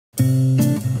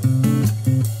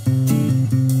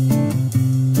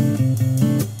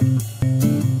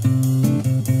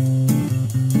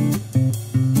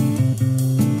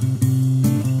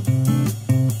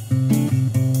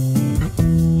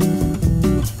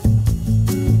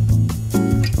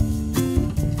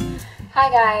Hi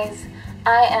guys,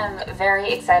 I am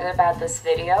very excited about this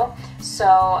video. So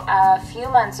a few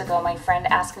months ago my friend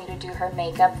asked me to do her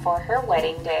makeup for her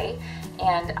wedding day,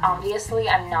 and obviously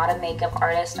I'm not a makeup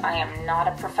artist, I am not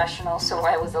a professional, so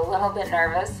I was a little bit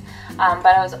nervous, but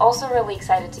I was also really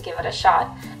excited to give it a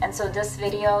shot. And so this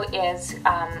video is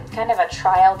kind of a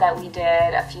trial that we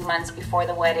did a few months before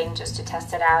the wedding just to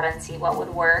test it out and see what would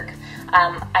work.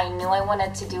 I knew I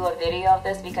wanted to do a video of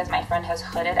this because my friend has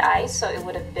hooded eyes, so it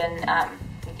would have been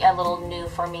a little new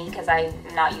for me because I'm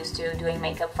not used to doing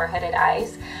makeup for hooded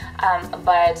eyes.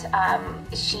 But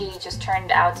she just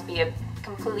turned out to be a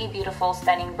completely beautiful,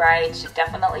 stunning bride. She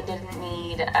definitely didn't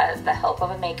need the help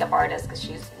of a makeup artist because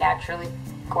she's naturally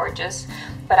gorgeous.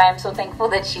 But I'm so thankful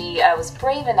that she was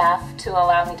brave enough to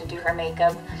allow me to do her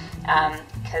makeup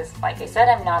because, like I said,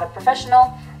 I'm not a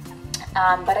professional.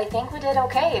 But I think we did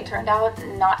okay. It turned out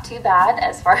not too bad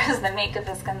as far as the makeup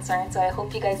is concerned. So I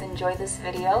hope you guys enjoy this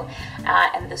video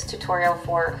and this tutorial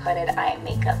for hooded eye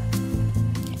makeup.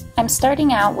 I'm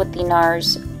starting out with the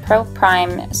NARS Pro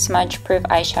Prime Smudge Proof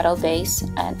Eyeshadow Base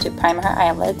to prime her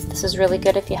eyelids. This is really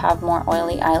good if you have more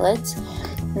oily eyelids.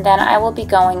 And then I will be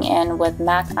going in with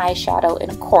MAC eyeshadow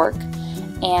in Cork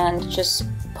and just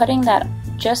putting that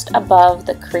just above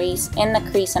the crease, in the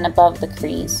crease and above the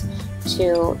crease,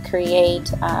 to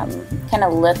create, kind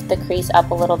of lift the crease up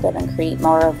a little bit and create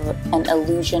more of an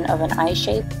illusion of an eye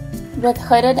shape. With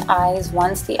hooded eyes,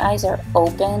 once the eyes are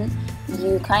open,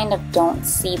 you kind of don't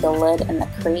see the lid and the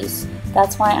crease.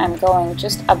 That's why I'm going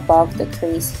just above the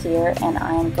crease here, and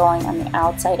I'm going on the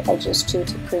outside edges too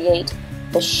to create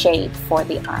the shape for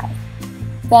the eye.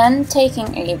 Then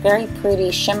taking a very pretty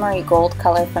shimmery gold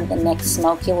color from the NYX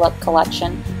Smokey Look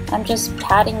collection, I'm just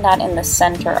patting that in the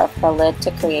center of her lid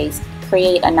to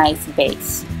create a nice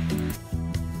base.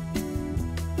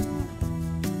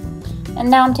 And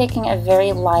now I'm taking a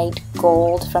very light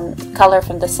gold color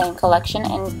from the same collection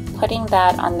and putting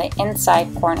that on the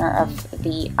inside corner of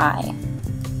the eye.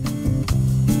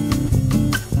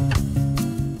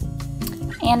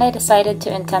 And I decided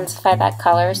to intensify that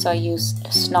color, so I used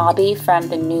Snobby from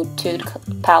the Nude Tude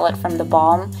palette from the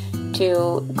Balm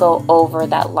to go over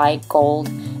that light gold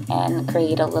and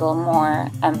create a little more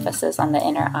emphasis on the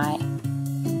inner eye.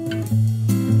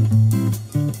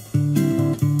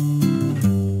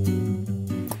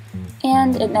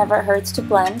 And it never hurts to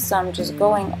blend, so I'm just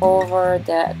going over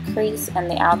the crease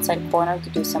and the outside corner to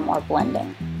do some more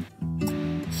blending.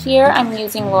 Here I'm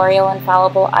using L'Oreal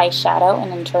Infallible Eyeshadow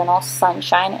in Internal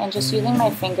Sunshine and just using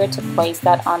my finger to place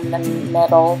that on the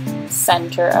middle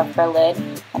center of her lid,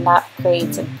 and that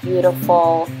creates a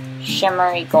beautiful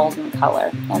shimmery golden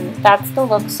color, and that's the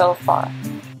look so far.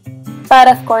 But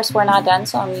of course we're not done,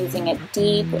 so I'm using a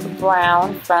deep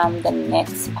brown from the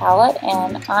NYX palette,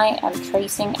 and I am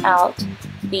tracing out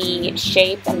the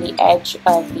shape and the edge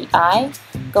of the eye,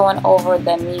 going over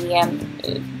the medium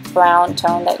brown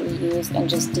tone that we used and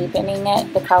just deepening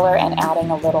it, the color, and adding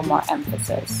a little more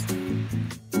emphasis.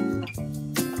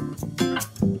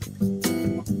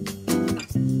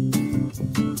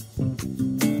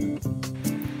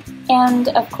 And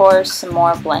of course some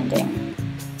more blending.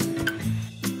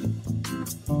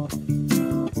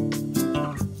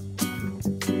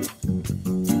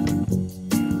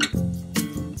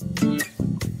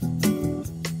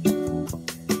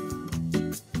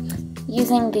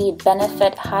 Using the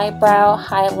Benefit Highbrow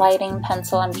Highlighting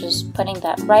Pencil, I'm just putting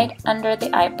that right under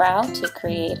the eyebrow to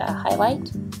create a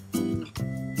highlight.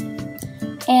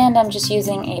 And I'm just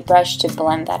using a brush to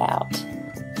blend that out.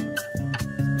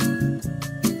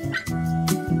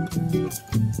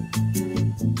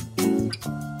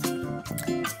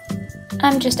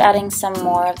 I'm just adding some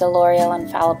more of the L'Oreal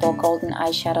Infallible Golden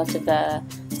Eyeshadow to the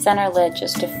center lid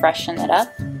just to freshen it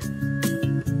up.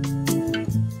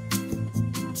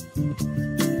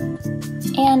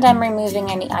 And I'm removing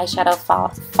any eyeshadow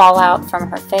fallout from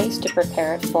her face to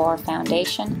prepare it for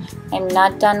foundation. I'm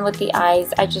not done with the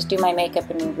eyes. I just do my makeup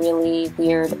in really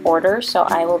weird order, so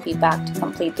I will be back to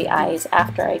complete the eyes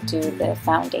after I do the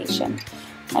foundation.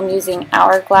 I'm using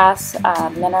Hourglass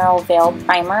Mineral Veil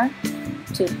Primer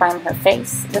to prime her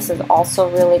face. This is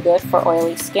also really good for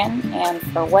oily skin, and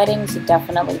for weddings you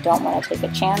definitely don't want to take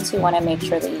a chance. You want to make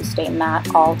sure that you stay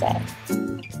matte all day.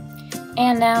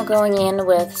 And now going in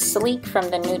with Sleek from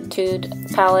the Nude Tude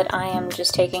palette, I am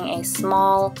just taking a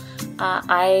small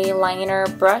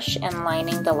eyeliner brush and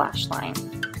lining the lash line.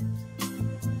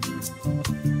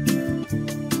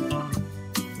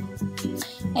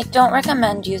 I don't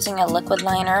recommend using a liquid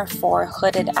liner for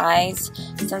hooded eyes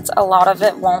since a lot of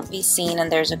it won't be seen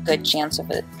and there's a good chance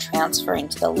of it transferring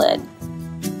to the lid.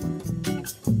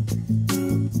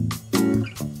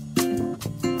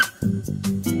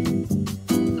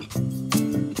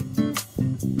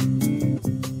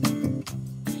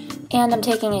 And I'm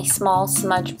taking a small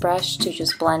smudge brush to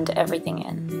just blend everything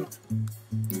in.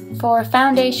 For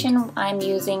foundation, I'm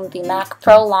using the MAC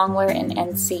Prolongwear in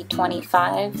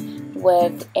NC25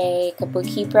 with a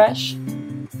kabuki brush.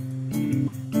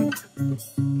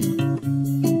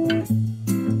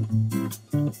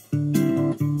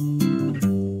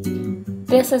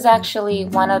 This is actually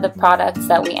one of the products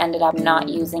that we ended up not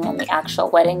using on the actual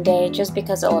wedding day just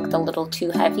because it looked a little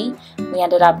too heavy. We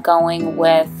ended up going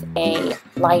with a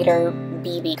lighter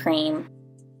BB cream.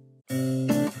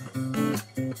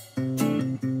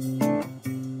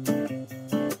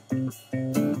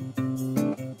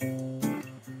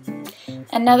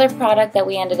 Another product that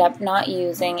we ended up not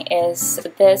using is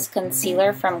this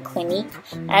concealer from Clinique.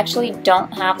 I actually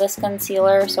don't have this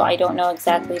concealer, so I don't know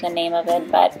exactly the name of it,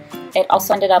 but it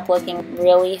also ended up looking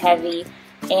really heavy,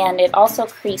 and it also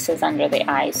creases under the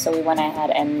eyes, so we went ahead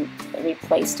and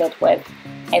replaced it with,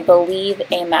 I believe,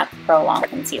 a MAC Pro Long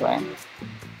concealer.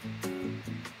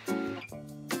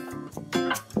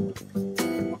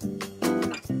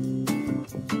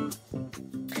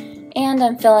 And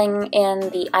I'm filling in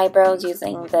the eyebrows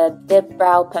using the Dip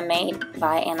Brow Pomade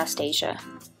by Anastasia.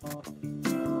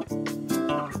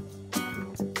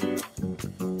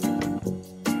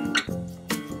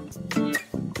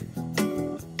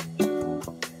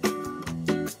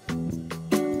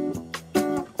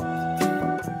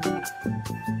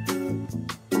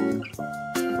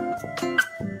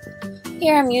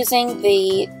 Here I'm using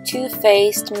the Too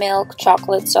Faced Milk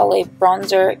Chocolate Soleil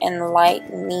Bronzer in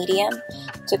light medium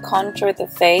to contour the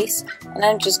face, and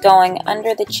I'm just going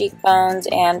under the cheekbones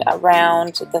and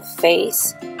around the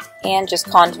face and just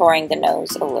contouring the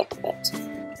nose a little bit.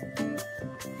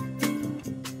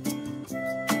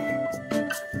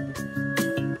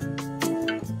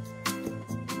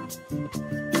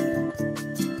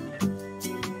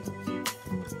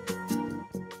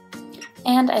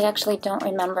 And I actually don't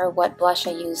remember what blush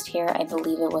I used here. I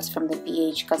believe it was from the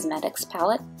BH Cosmetics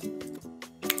palette.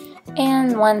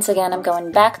 And once again, I'm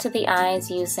going back to the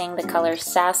eyes using the color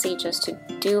Sassy just to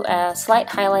do a slight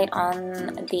highlight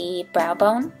on the brow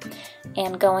bone.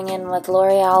 And going in with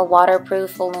L'Oreal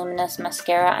Waterproof Voluminous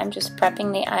Mascara, I'm just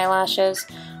prepping the eyelashes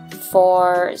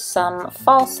for some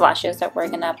false lashes that we're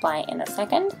going to apply in a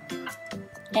second.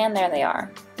 And there they are.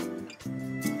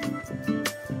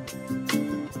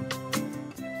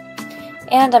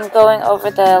 And I'm going over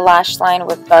the lash line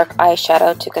with dark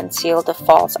eyeshadow to conceal the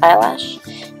false eyelash.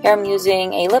 Here I'm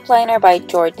using a lip liner by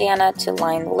Jordana to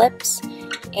line the lips,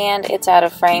 and it's out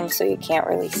of frame so you can't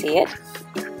really see it.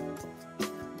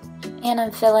 And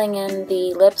I'm filling in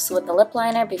the lips with the lip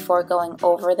liner before going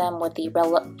over them with the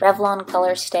Revlon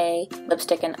ColorStay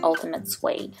lipstick in Ultimate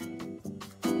Suede.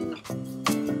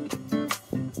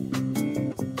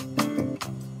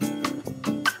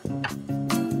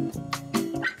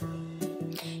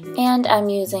 And I'm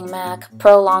using MAC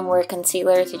Prolongwear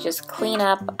Concealer to just clean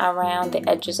up around the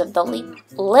edges of the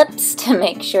lips to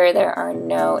make sure there are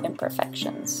no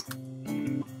imperfections.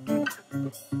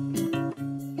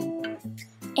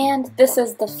 And this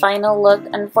is the final look.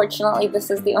 Unfortunately,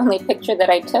 this is the only picture that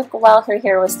I took while her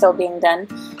hair was still being done,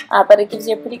 but it gives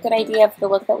you a pretty good idea of the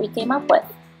look that we came up with.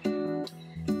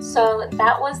 So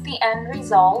that was the end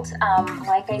result.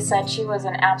 Like I said, she was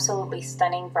an absolutely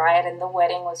stunning bride, and the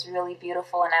wedding was really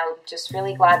beautiful, and I'm just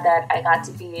really glad that I got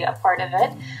to be a part of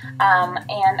it.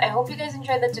 And I hope you guys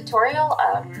enjoyed the tutorial.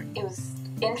 It was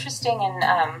interesting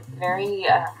and very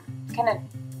kind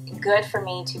of good for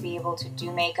me to be able to do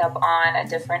makeup on a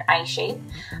different eye shape.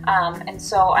 And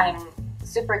so I'm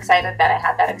super excited that I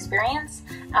had that experience,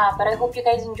 but I hope you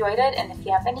guys enjoyed it, and if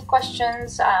you have any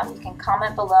questions, you can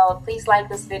comment below. Please like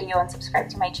this video and subscribe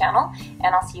to my channel,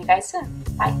 and I'll see you guys soon.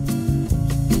 Bye!